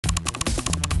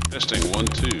Testing 1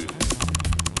 2.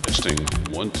 Testing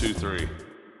 1 2 3.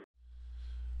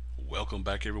 Welcome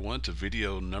back everyone to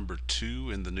video number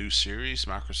 2 in the new series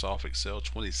Microsoft Excel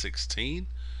 2016.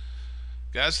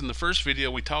 Guys, in the first video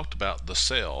we talked about the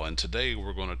cell, and today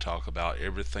we're going to talk about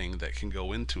everything that can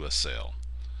go into a cell.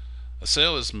 A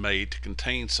cell is made to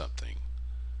contain something.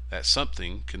 That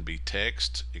something can be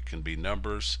text, it can be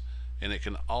numbers, and it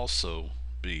can also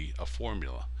be a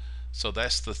formula. So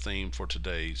that's the theme for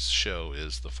today's show,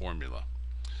 is the formula.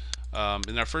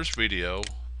 In our first video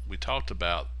we talked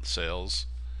about cells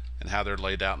and how they're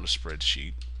laid out in a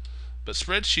spreadsheet, but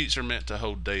spreadsheets are meant to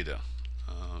hold data.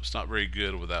 It's not very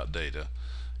good without data,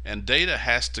 and data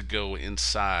has to go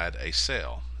inside a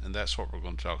cell, and that's what we're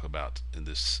going to talk about in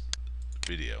this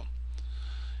video.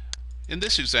 In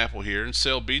this example here, in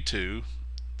cell B2,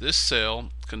 this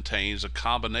cell contains a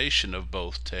combination of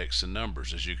both text and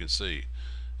numbers. As you can see,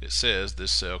 it says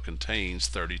this cell contains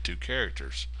 32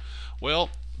 characters. Well,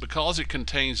 because it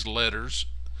contains letters,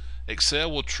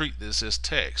 Excel will treat this as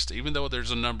text. Even though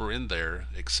there's a number in there,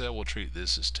 Excel will treat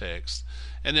this as text,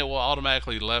 and it will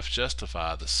automatically left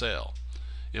justify the cell.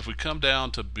 If we come down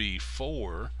to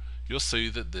B4, you'll see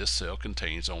that this cell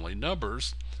contains only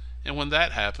numbers, and when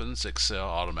that happens, Excel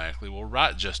automatically will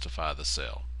right justify the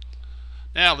cell.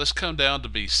 Now let's come down to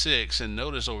B6, and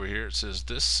notice over here it says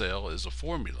this cell is a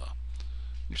formula.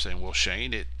 You're saying, well,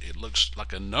 Shane, it looks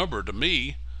like a number to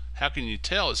me. How can you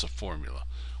tell it's a formula?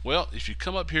 Well, if you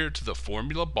come up here to the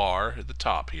formula bar at the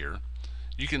top here,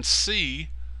 you can see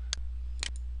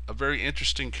a very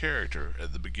interesting character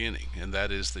at the beginning, and that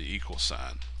is the equal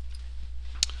sign.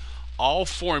 All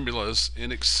formulas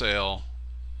in Excel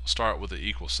start with the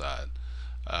equal sign,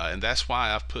 and that's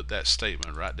why I've put that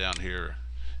statement right down here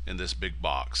in this big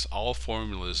box. All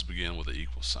formulas begin with the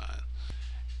equal sign.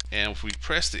 And if we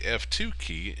press the F2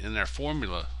 key in our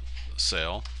formula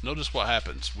cell, notice what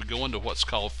happens. We go into what's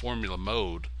called formula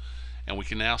mode, and we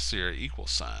can now see our equal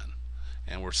sign.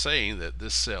 And we're saying that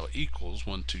this cell equals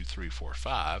 1 2 3 4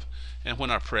 5, and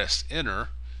when I press enter,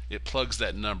 it plugs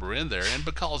that number in there, and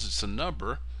because it's a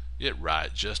number, it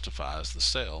right justifies the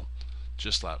cell,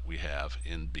 just like we have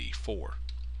in B4.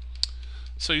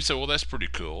 So you say, well, that's pretty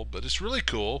cool, but it's really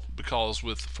cool because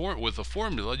with a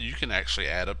formula you can actually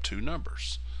add up two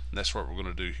numbers. And that's what we're going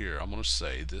to do here. I'm going to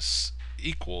say this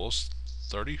equals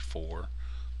 34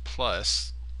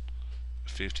 plus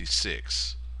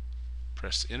 56.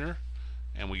 Press enter,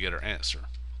 and we get our answer.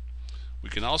 We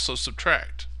can also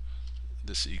subtract.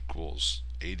 This equals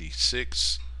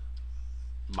 86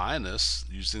 minus,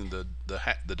 using the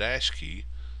dash key,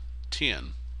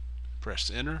 10.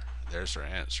 Press enter, there's our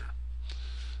answer.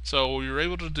 So you're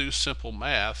able to do simple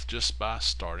math just by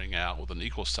starting out with an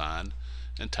equal sign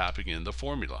and typing in the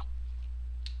formula.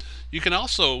 You can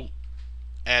also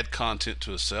add content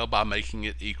to a cell by making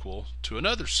it equal to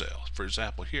another cell. For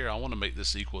example, here I want to make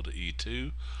this equal to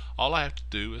E2. All I have to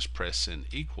do is press in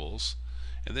equals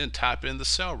and then type in the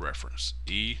cell reference,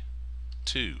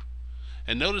 E2.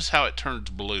 And notice how it turns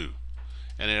blue.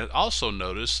 And also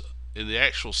notice in the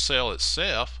actual cell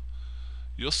itself,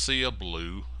 you'll see a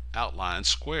blue outline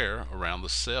square around the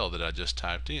cell that I just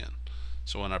typed in.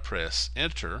 So when I press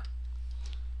enter,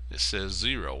 it says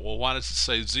 0. Well, why does it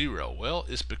say 0? Well,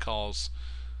 it's because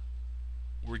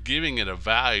we're giving it a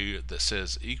value that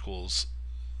says equals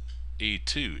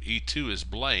E2. E2 is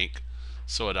blank,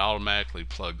 so it automatically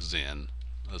plugs in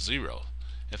a 0.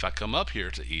 If I come up here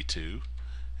to E2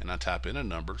 and I type in a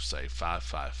number, say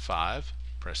 555,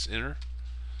 press enter,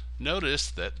 notice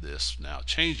that this now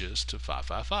changes to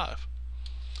 555.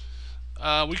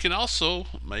 We can also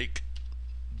make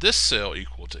this cell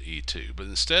equal to E2, but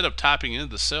instead of typing in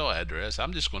the cell address,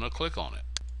 I'm just going to click on it.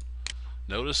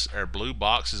 Notice our blue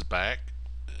box is back.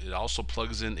 It also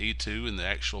plugs in E2 in the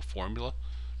actual formula.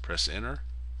 Press enter,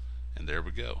 and there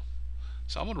we go.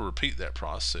 So I'm going to repeat that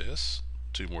process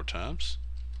 2 more times.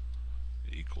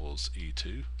 Equals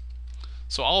E2.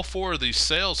 So all 4 of these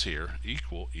cells here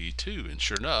equal E2, and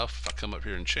sure enough, if I come up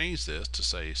here and change this to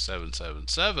say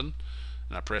 777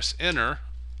 and I press enter,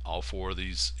 all 4 of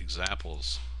these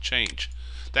examples change.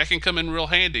 That can come in real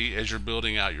handy as you're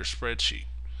building out your spreadsheet,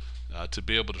 to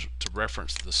be able to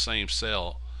reference the same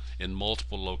cell in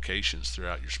multiple locations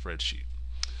throughout your spreadsheet.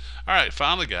 Alright,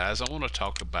 finally guys, I want to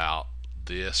talk about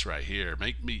this right here,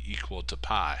 make me equal to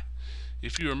pi.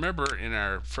 If you remember in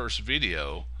our first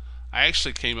video, I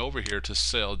actually came over here to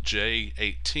cell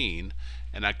J18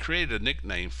 and I created a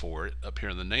nickname for it up here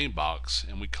in the name box,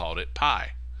 and we called it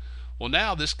pi. Well,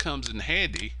 now this comes in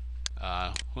handy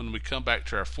when we come back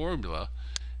to our formula,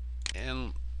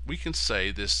 and we can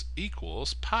say this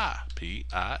equals pi,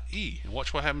 P-I-E. And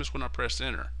watch what happens when I press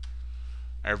enter.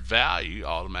 our value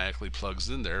automatically plugs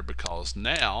in there, because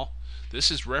now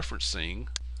this is referencing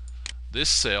this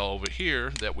cell over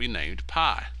here that we named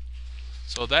pi.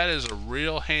 So that is a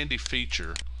real handy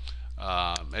feature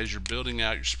as you're building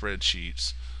out your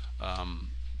spreadsheets.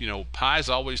 Pi is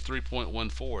always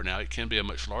 3.14. Now it can be a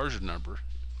much larger number,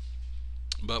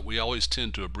 but we always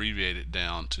tend to abbreviate it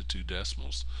down to 2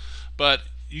 decimals. But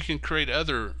you can create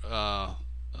other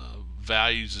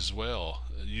values as well,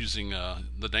 using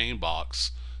the name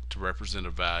box to represent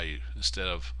a value. Instead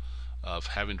of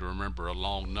having to remember a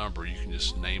long number, you can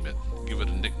just name it, give it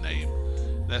a nickname.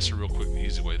 That's a real quick,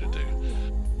 easy way to do.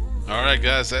 Alright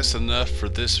guys, that's enough for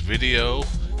this video.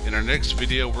 In our next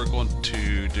video, we're going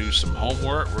to do some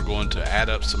homework. We're going to add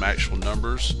up some actual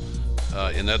numbers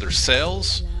in other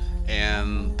cells,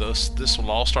 and this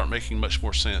will all start making much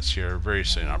more sense here very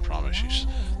soon, I promise you.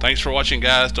 Thanks for watching,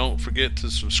 guys. Don't forget to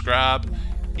subscribe,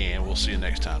 and we'll see you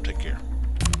next time. Take care.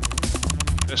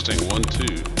 Testing 1 2.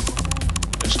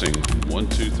 Testing 1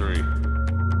 2 3.